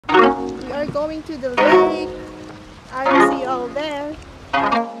We are going to the lake. I will see you all there.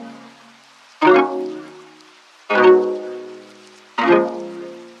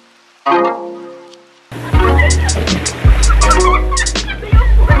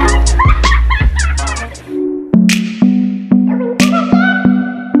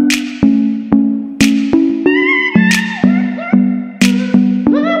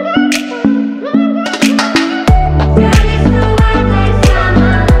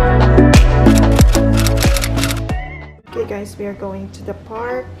 Guys, we are going to the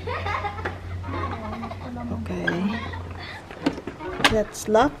park. Okay, let's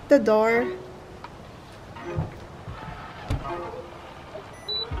lock the door.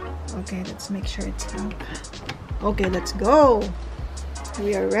 Okay, let's make sure it's locked. Okay, let's go.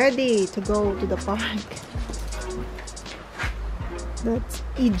 We are ready to go to the park. That's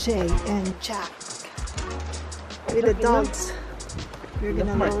EJ and Jack with the dogs. We're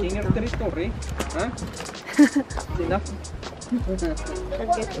gonna load them.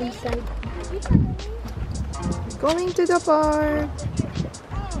 I'll get inside. Going to the park.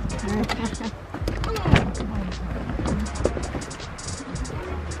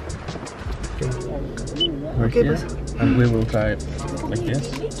 Okay, and we will drive like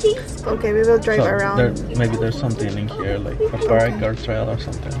this. Okay, we will drive around. Maybe there's something in here, like a park or trail or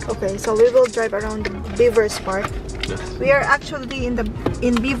something. Okay, so we will drive around the Beavers Park. Yes. We are actually in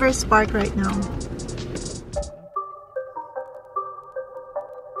Beavers Park right now.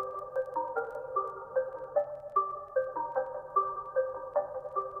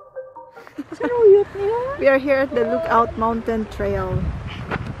 We are here at the Lookout Mountain Trail.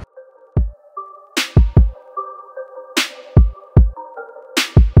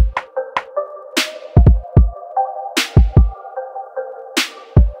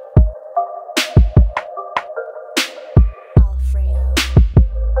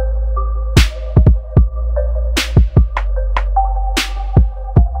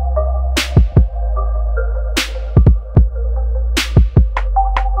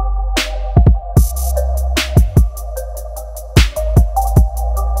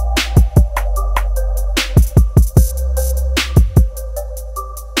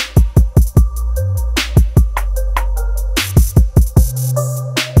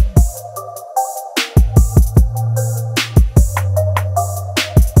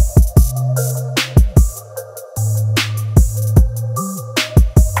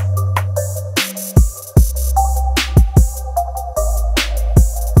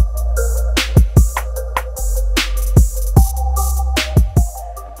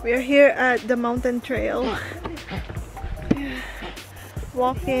 We are here at the mountain trail,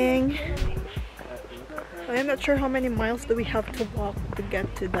 walking. I'm not sure how many miles do we have to walk to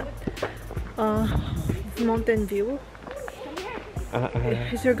get to that mountain view.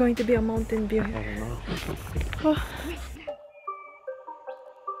 Is there going to be a mountain view here? I don't know. Oh.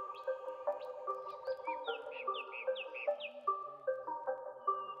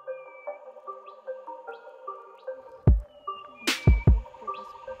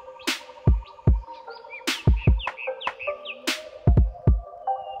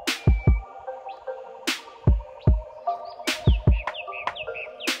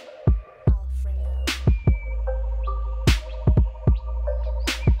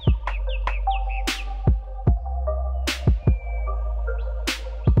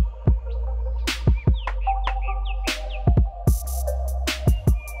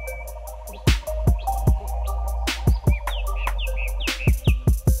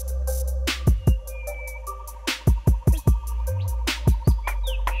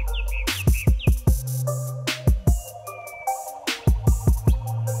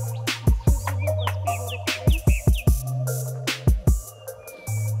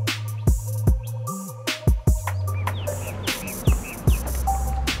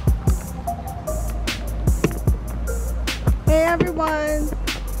 Hey everyone,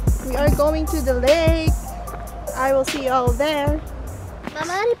 we are going to the lake. I will see you all there.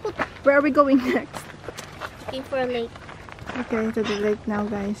 Where are we going next? Looking for a lake. Okay, to the lake now,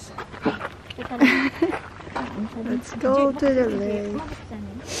 guys. Let's go to the lake.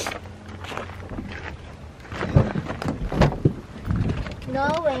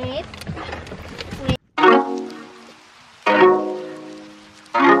 No, wait.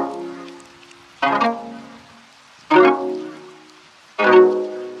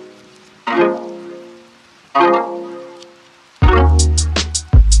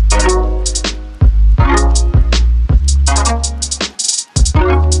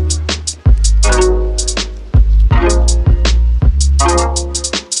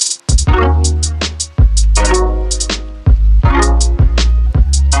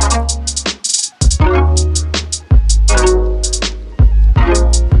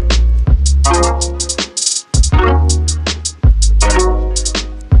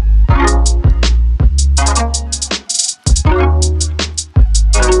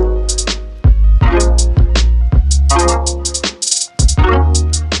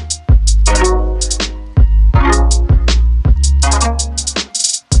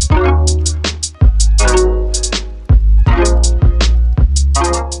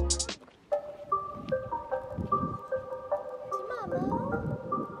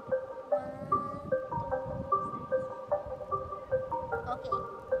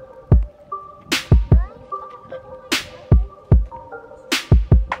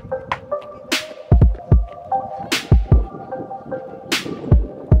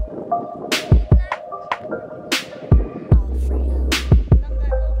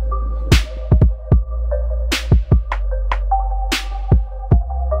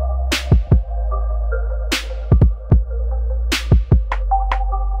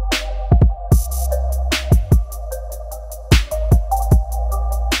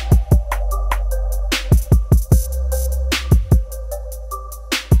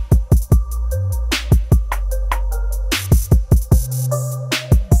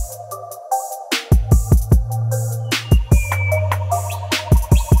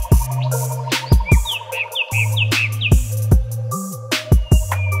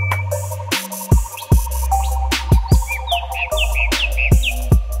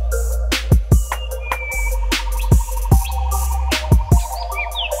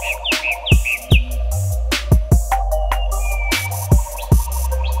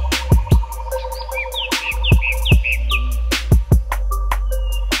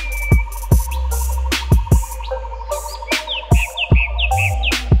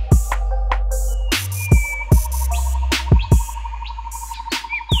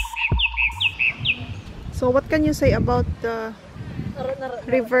 So what can you say about the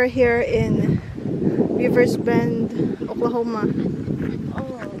river here in Beavers Bend, Oklahoma?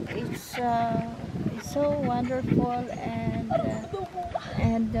 Oh, it's so wonderful,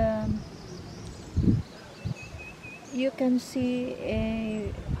 and you can see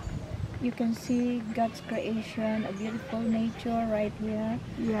God's creation, a beautiful nature right here.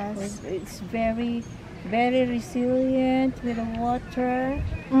 Yes. It's very, very resilient with the water,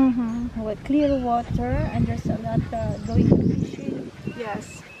 with clear water, and there's a lot going fishing.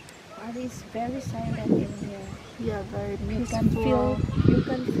 Yes. But it's very silent in here. Yeah, very You peaceful.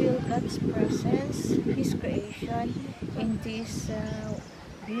 can feel God's presence, His creation in this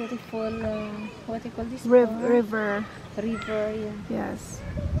beautiful what do you call this? River. River, yeah. Yes.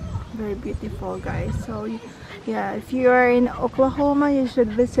 Very beautiful, guys. So yeah, if you are in Oklahoma, you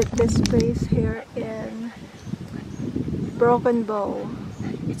should visit this place here in Broken Bow.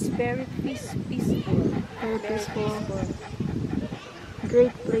 It's very peaceful. Very peaceful.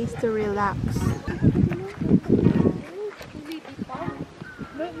 Great place to relax.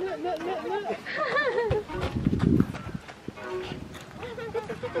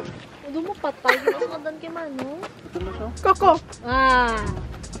 Udo mo patay. Ginasundan kay Mano. Coco!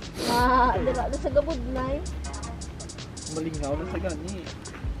 Dala na sa gabod na yun. Malingaw na sa gani.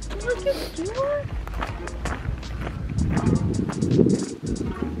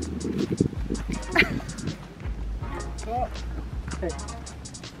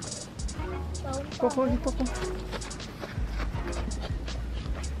 Coco, dito ko.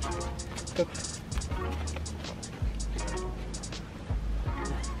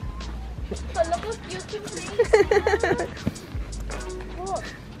 Hala ko, cute yung place.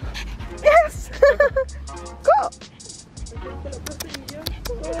 Yes! Go!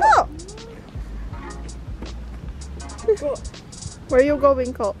 Go! Where are you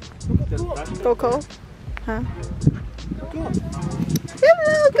going, Coco? Huh?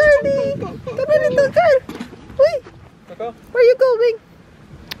 Hello, girlie! Come here, little girl! Wait! Where are you going?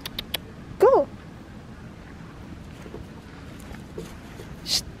 Go!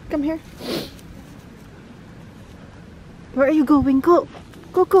 Shh! Come here. Where are you going? Go!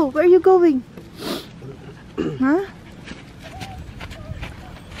 Coco, where are you going? Huh?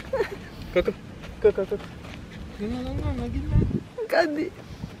 Go. Gandhi.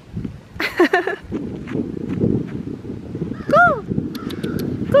 Go!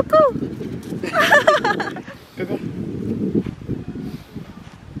 Coco!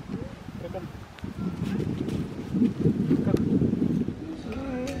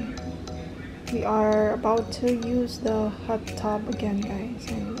 We are about to use the hot tub again, guys,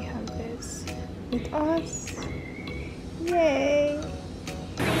 and we have this with us. Yay!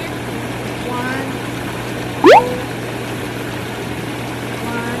 One,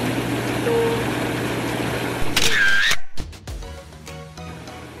 two.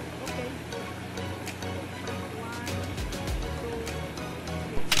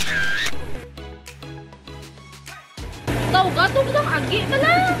 Tau gato kita agi na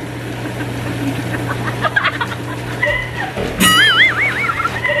lang.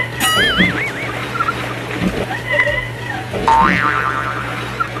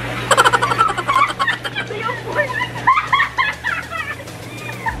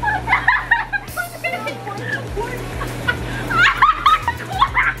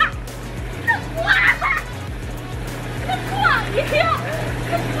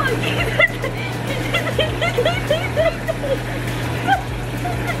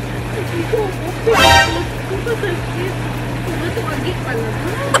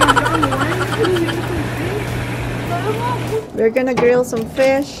 We're gonna grill some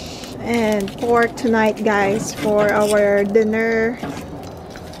fish and pork tonight, guys, for our dinner.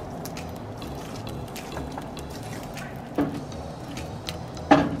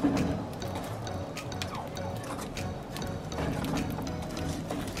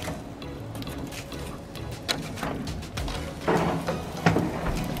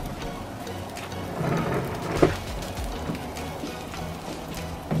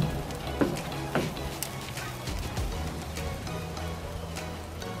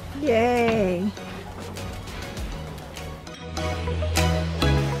 Yay!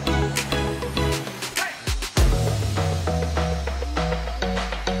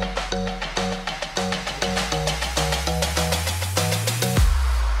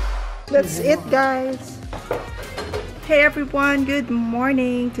 That's it, guys. Hey everyone, good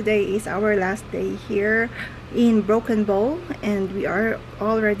morning. Today is our last day here in Broken Bow, and we are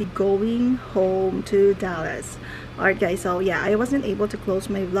already going home to Dallas. Alright guys, so yeah, I wasn't able to close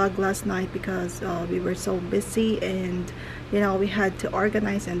my vlog last night because we were so busy, and you know, we had to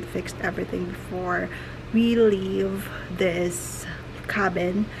organize and fix everything before we leave this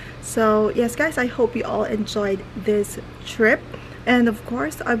cabin. So yes guys, I hope you all enjoyed this trip, and of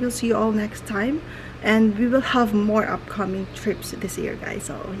course I will see you all next time, and we will have more upcoming trips this year guys.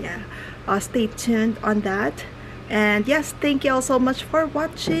 So yeah, stay tuned on that. And yes, thank you all so much for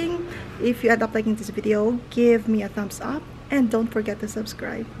watching. If you end up liking this video, give me a thumbs up and don't forget to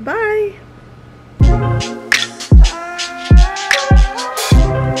subscribe. Bye.